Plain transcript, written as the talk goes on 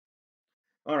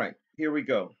All right, here we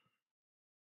go.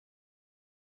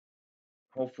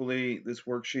 Hopefully this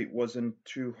worksheet wasn't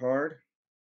too hard.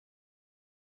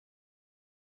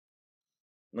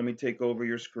 Let me take over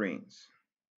your screens.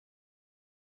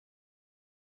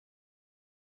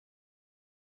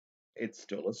 It's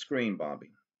still a screen,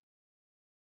 Bobby.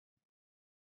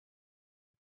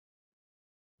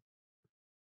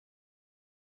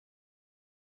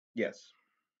 Yes.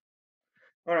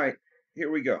 All right, here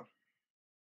we go.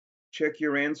 Check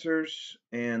your answers,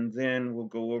 and then we'll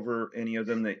go over any of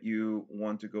them that you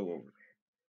want to go over.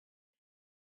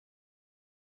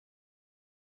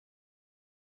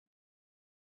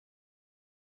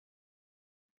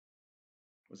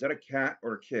 Was that a cat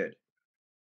or a kid?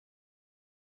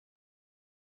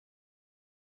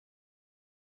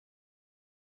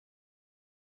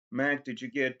 Mac, did you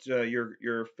get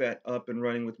your FET up and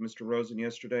running with Mr. Rosen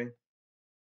yesterday?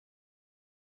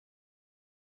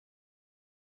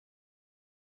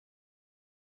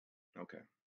 Okay.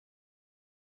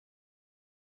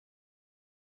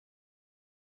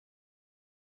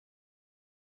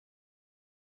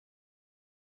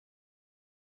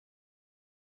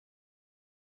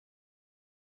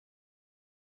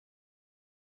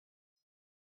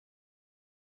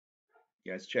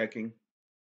 You guys checking?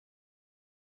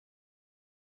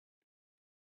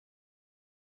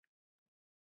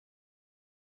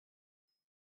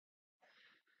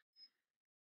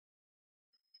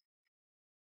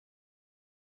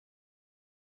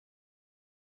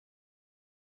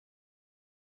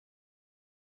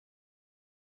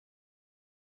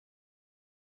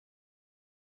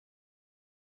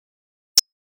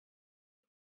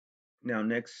 Now,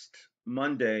 next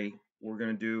Monday, we're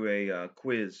going to do a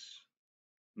quiz.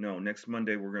 No, next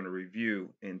Monday, we're going to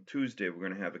review, and Tuesday, we're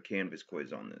going to have a Canvas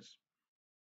quiz on this.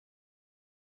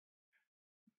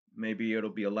 Maybe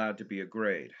it'll be allowed to be a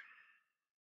grade.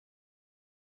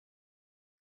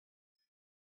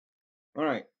 All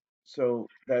right, so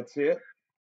that's it.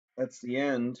 That's the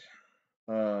end.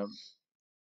 Uh,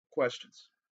 Questions?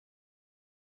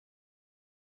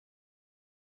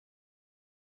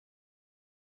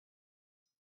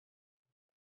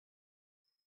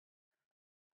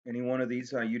 Any one of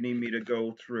these you need me to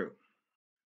go through?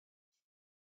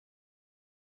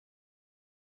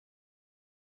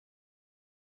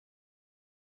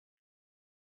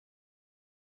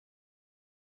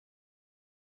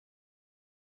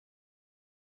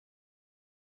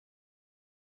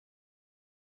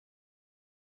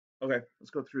 Okay, let's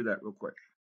go through that real quick.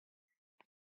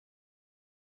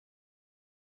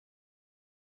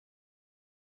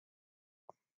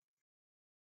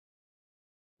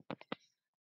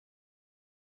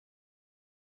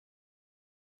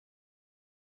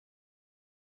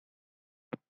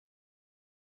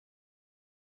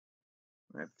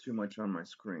 I have too much on my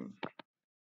screen.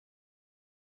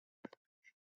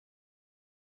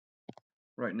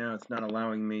 Right now, it's not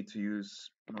allowing me to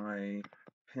use my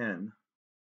pen.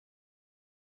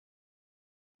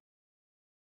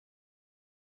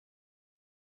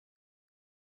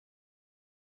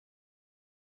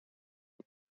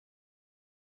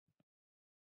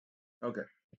 Okay,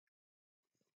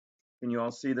 can you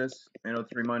all see this?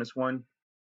 NO3 minus 1,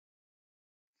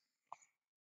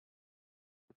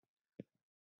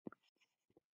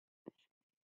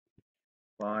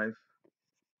 5,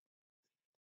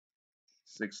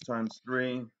 6 times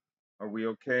 3. Are we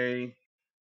okay,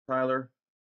 Tyler?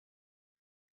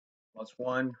 Plus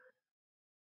 1,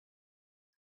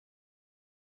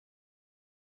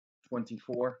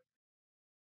 24.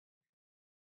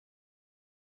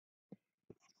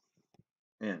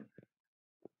 And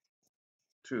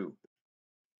 2,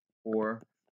 4,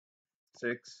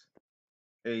 6,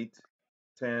 8,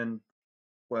 10,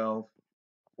 12,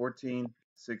 14,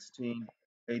 16,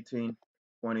 18,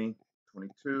 20,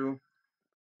 22,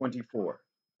 24.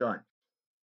 Done.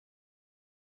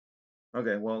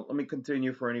 Okay, well, let me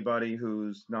continue for anybody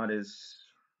who's not as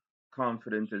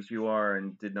confident as you are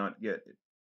and did not get it.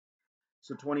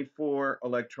 So 24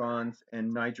 electrons,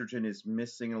 and nitrogen is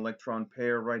missing an electron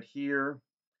pair right here.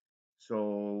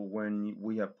 So when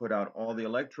we have put out all the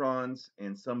electrons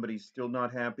and somebody's still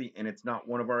not happy, and it's not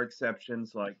one of our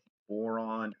exceptions like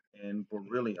boron and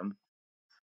beryllium,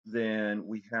 then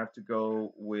we have to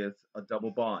go with a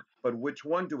double bond. But which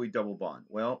one do we double bond?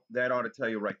 Well, that ought to tell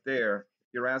you right there.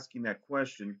 If you're asking that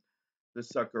question, the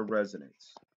sucker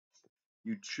resonates.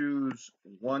 You choose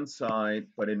one side,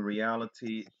 but in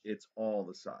reality, it's all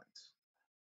the sides.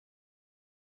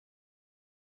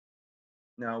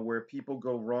 Now, where people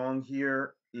go wrong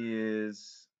here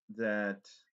is that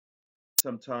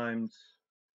sometimes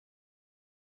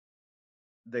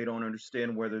they don't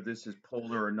understand whether this is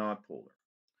polar or not polar.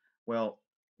 Well,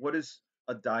 What is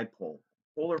a dipole?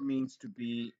 Polar means to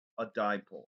be a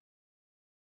dipole.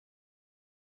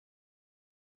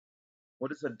 What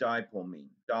does a dipole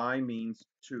mean? Di means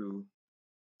two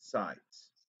sides.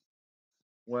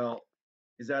 Well,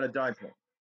 is that a dipole?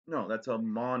 No, that's a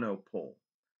monopole.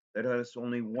 That has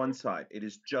only one side. It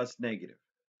is just negative.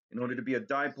 In order to be a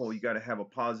dipole, you got to have a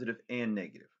positive and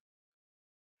negative.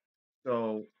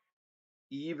 So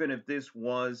even if this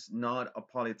was not a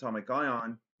polyatomic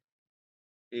ion,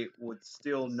 it would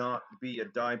still not be a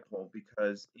dipole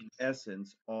because in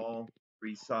essence, all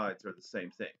three sides are the same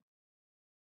thing.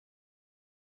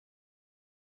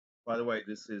 By the way,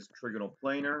 this is trigonal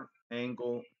planar.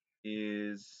 Angle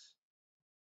is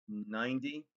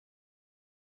 90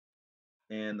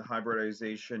 and the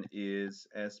hybridization is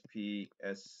SP2.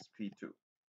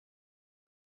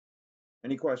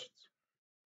 Any questions?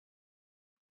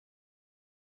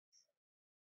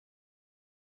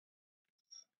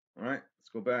 All right, let's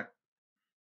go back.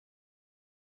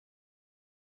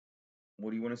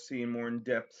 What do you want to see in more in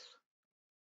depth?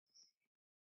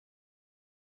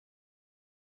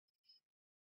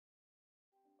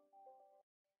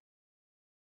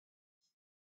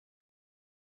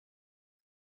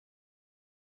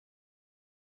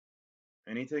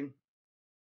 Anything?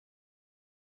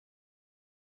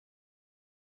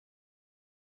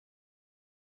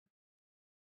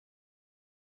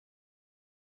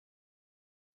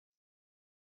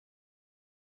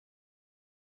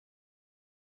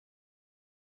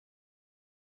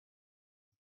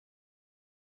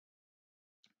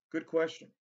 Good question.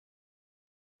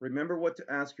 Remember what to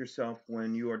ask yourself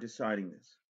when you are deciding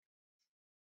this.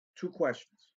 Two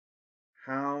questions.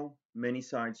 How many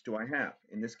sides do I have?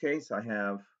 In this case, I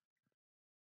have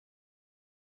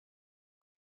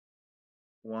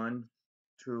one,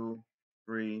 two,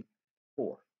 three,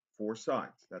 four. Four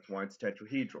sides. That's why it's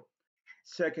tetrahedral.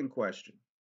 Second question.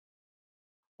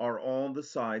 Are all the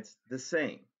sides the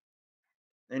same?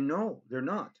 And no, they're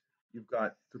not. You've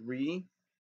got three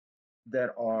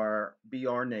that are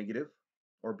Br negative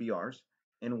or Brs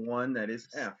and one that is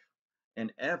F.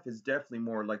 And F is definitely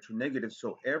more electronegative,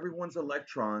 so everyone's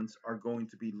electrons are going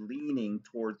to be leaning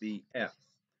toward the F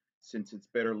since it's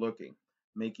better looking,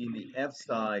 making the F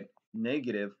side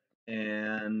negative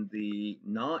and the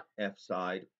not F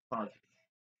side positive.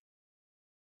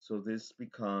 So this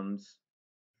becomes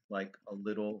like a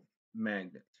little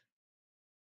magnet.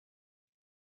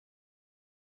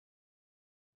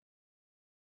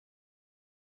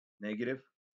 Negative,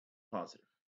 positive,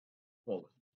 polar.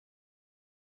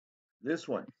 This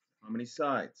one, how many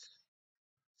sides?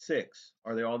 Six.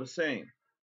 Are they all the same?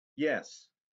 Yes,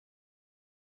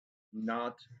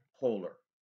 not polar.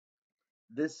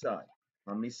 This side,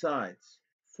 how many sides?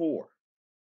 Four.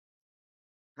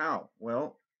 How?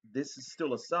 Well, this is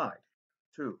still a side.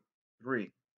 Two,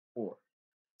 three, four.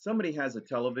 Somebody has a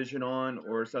television on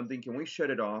or something. Can we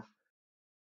shut it off?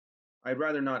 I'd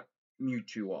rather not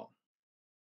mute you all.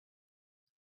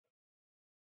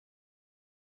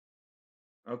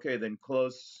 Okay, then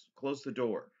close the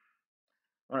door.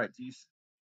 All right, these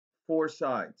four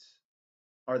sides.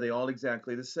 Are they all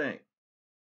exactly the same?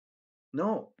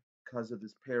 No, because of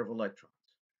this pair of electrons.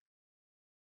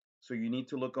 So you need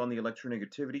to look on the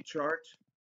electronegativity chart.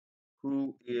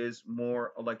 Who is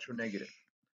more electronegative?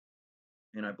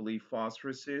 And I believe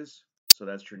phosphorus is. So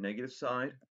that's your negative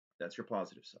side. That's your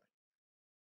positive side.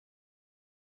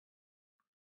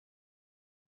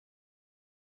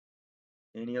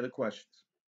 Any other questions?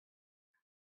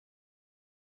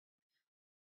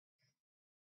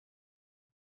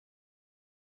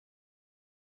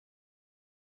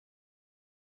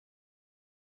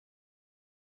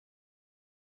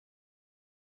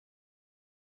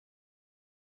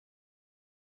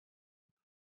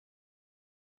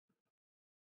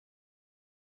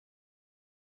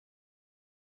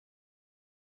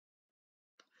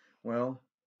 Well,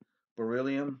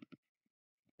 beryllium,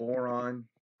 boron,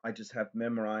 I just have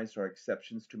memorized are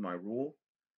exceptions to my rule.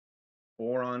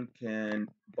 Boron can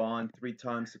bond 3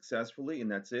 times successfully, and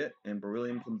that's it. And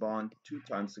beryllium can bond 2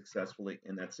 times successfully,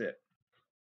 and that's it.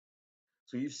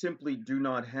 So you simply do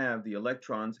not have the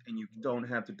electrons, and you don't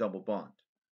have to double bond.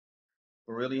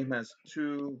 Beryllium has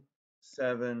 2,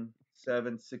 7,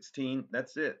 7, 16.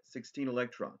 That's it, 16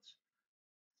 electrons.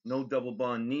 No double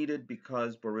bond needed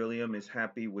because beryllium is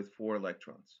happy with 4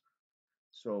 electrons.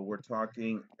 So we're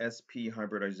talking sp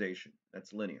hybridization.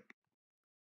 That's linear.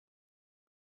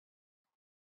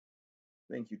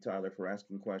 Thank you, Tyler, for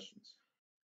asking questions.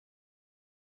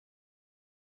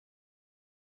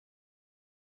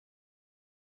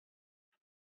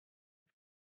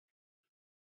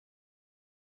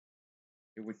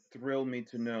 It would thrill me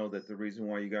to know that the reason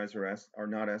why you guys are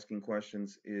not asking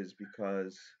questions is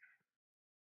because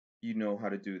you know how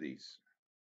to do these.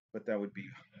 But that would be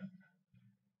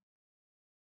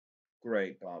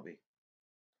great, Bobby.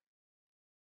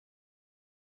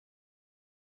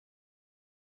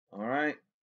 All right,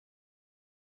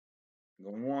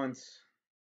 going once,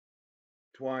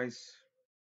 twice.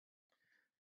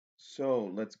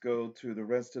 So let's go to the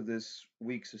rest of this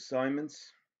week's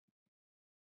assignments.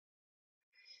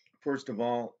 First of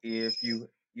all, if you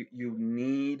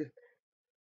need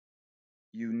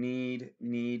to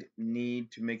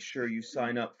make sure you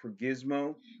sign up for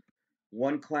Gizmo.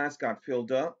 One class got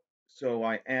filled up, so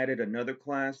I added another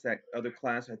class. That other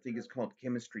class I think is called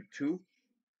Chemistry 2.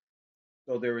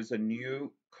 So there is a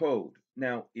new code.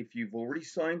 Now, if you've already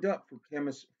signed up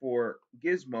for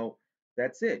Gizmo,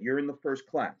 that's it. You're in the first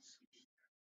class.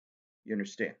 You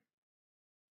understand?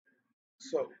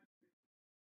 So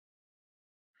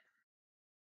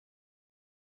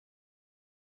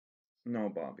no,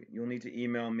 Bobby. You'll need to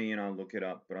email me and I'll look it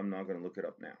up, but I'm not going to look it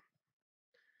up now.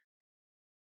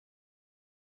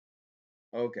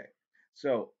 Okay.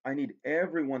 So I need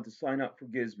everyone to sign up for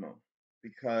Gizmo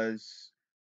because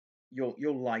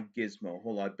you'll like Gizmo a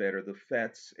whole lot better. The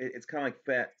FETs, it's kind of like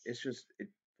FET. It's just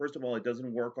first of all, it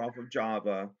doesn't work off of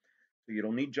Java, so you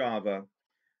don't need Java.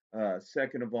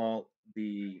 Second of all,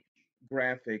 the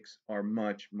graphics are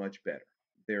much better.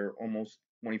 They're almost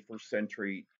 21st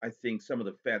century. I think some of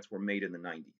the FETs were made in the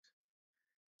 90s.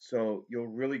 So you're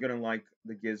really gonna like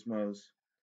the Gizmos.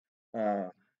 Uh,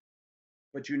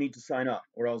 but you need to sign up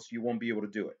or else you won't be able to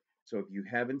do it. So if you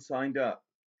haven't signed up,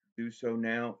 do so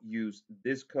now. Use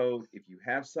this code. If you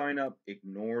have signed up,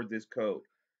 ignore this code.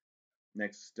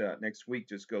 Next week,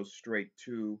 just go straight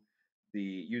to the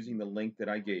using the link that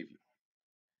I gave you.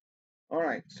 All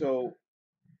right. So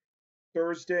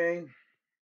Thursday,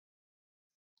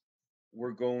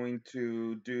 we're going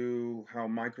to do how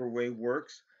microwave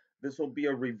works. This will be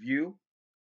a review.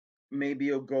 Maybe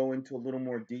you'll go into a little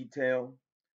more detail,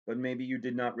 but maybe you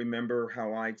did not remember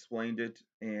how I explained it,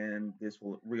 and this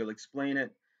will real explain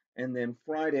it. And then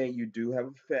Friday, you do have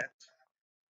a FET,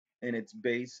 and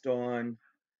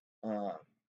uh,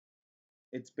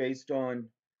 it's based on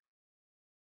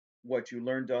what you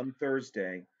learned on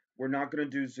Thursday. We're not going to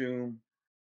do Zoom.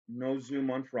 No Zoom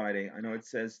on Friday. I know it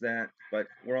says that, but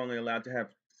we're only allowed to have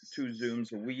 2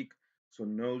 Zooms a week, so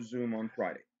no Zoom on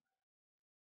Friday.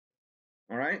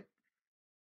 All right?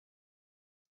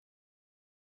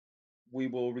 We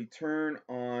will return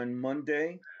on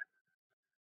Monday.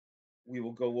 We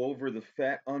will go over the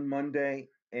FET on Monday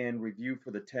and review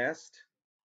for the test.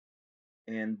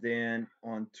 And then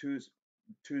on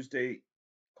Tuesday,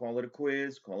 call it a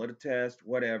quiz, call it a test,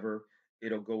 whatever.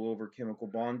 It'll go over chemical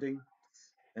bonding.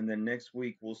 And then next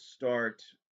week, we'll start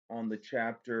on the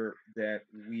chapter that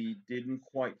we didn't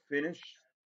quite finish.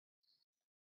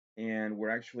 And we're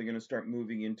actually going to start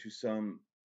moving into some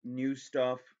new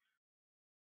stuff.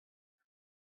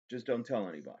 Just don't tell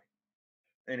anybody.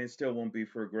 And it still won't be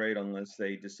for a grade unless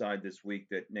they decide this week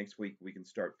that next week we can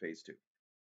start phase 2.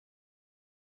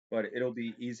 But it'll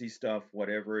be easy stuff,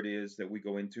 whatever it is that we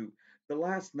go into. The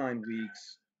last 9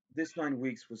 weeks, this 9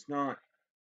 weeks was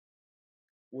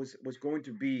going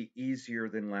to be easier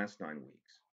than last 9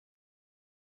 weeks.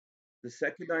 The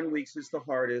second 9 weeks is the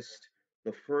hardest.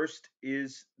 The first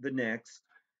is the next.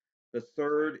 The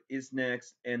third is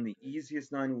next, and the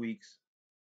easiest 9 weeks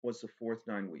was the fourth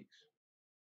 9 weeks.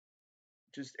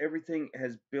 Just everything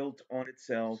has built on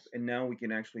itself, and now we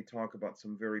can actually talk about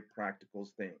some very practical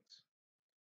things.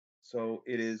 So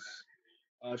it is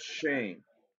a shame.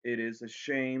 It is a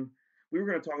shame. We were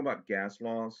going to talk about gas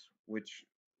laws, which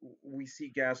we see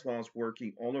gas laws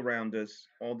working all around us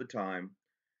all the time.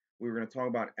 We were going to talk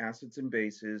about acids and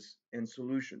bases and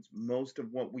solutions. Most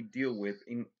of what we deal with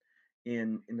in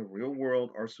the real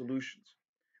world are solutions.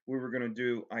 We were going to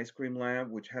do ice cream lab,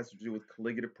 which has to do with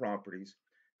colligative properties.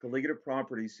 Colligative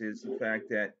properties is the fact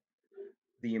that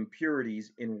the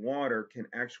impurities in water can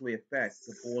actually affect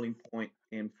the boiling point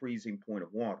and freezing point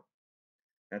of water.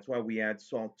 That's why we add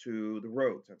salt to the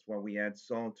roads. That's why we add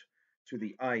salt to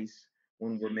the ice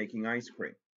when we're making ice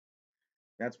cream.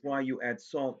 That's why you add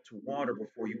salt to water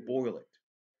before you boil it.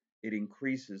 It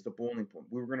increases the boiling point.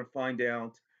 We were going to find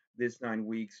out this 9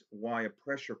 weeks why a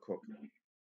pressure cooker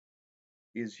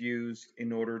is used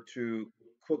in order to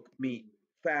cook meat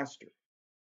faster.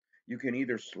 You can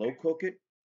either slow cook it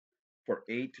for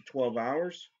 8 to 12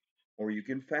 hours, or you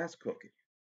can fast cook it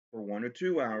for 1 or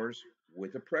 2 hours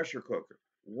with a pressure cooker.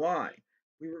 Why?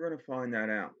 We were going to find that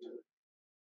out.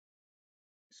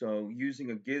 So using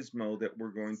the gizmo that we're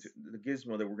going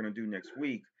to do next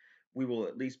week, we will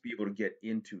at least be able to get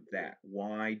into that.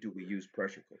 Why do we use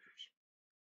pressure cookers?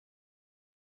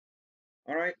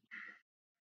 All right.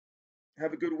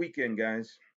 Have a good weekend,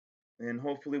 guys. And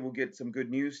hopefully we'll get some good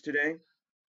news today.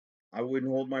 I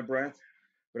wouldn't hold my breath,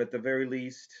 but at the very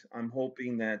least, I'm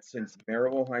hoping that since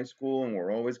Maryville High School, and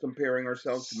we're always comparing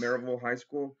ourselves to Maryville High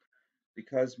School,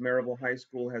 because Maryville High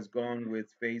School has gone with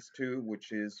phase two,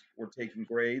 which is we're taking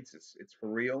grades, it's for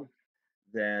real,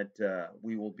 that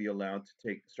we will be allowed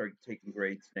to start taking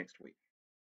grades next week.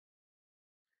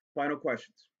 Final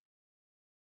questions.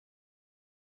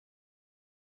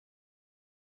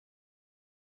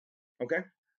 Okay,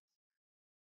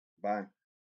 bye.